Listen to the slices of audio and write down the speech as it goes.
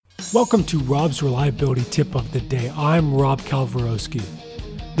Welcome to Rob's Reliability Tip of the Day. I'm Rob Kalwarowski.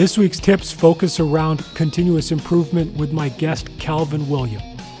 This week's tips focus around continuous improvement with my guest, Calvin William.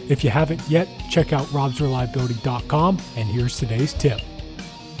 If you haven't yet, check out robsreliability.com, and here's today's tip.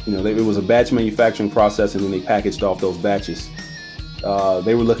 It was a batch manufacturing process, and then they packaged off those batches.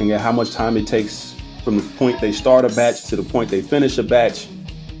 They were looking at how much time it takes from the point they start a batch to the point they finish a batch.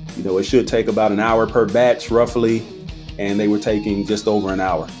 It should take about an hour per batch, roughly, and they were taking just over an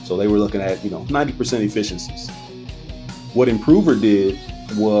hour. So they were looking at, 90% efficiencies. What Improver did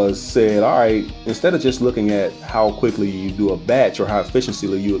was said, all right, instead of just looking at how quickly you do a batch or how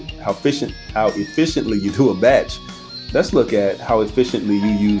efficiently you do a batch, let's look at how efficiently you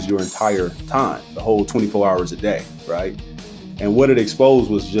use your entire time, the whole 24 hours a day, right? And what it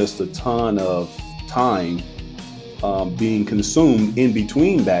exposed was just a ton of time being consumed in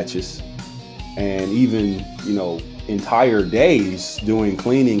between batches, and even, entire days doing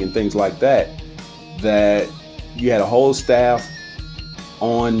cleaning and things like that, that you had a whole staff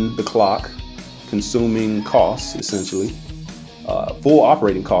on the clock consuming costs, essentially, full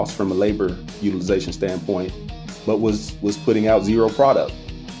operating costs from a labor utilization standpoint, but was putting out zero product.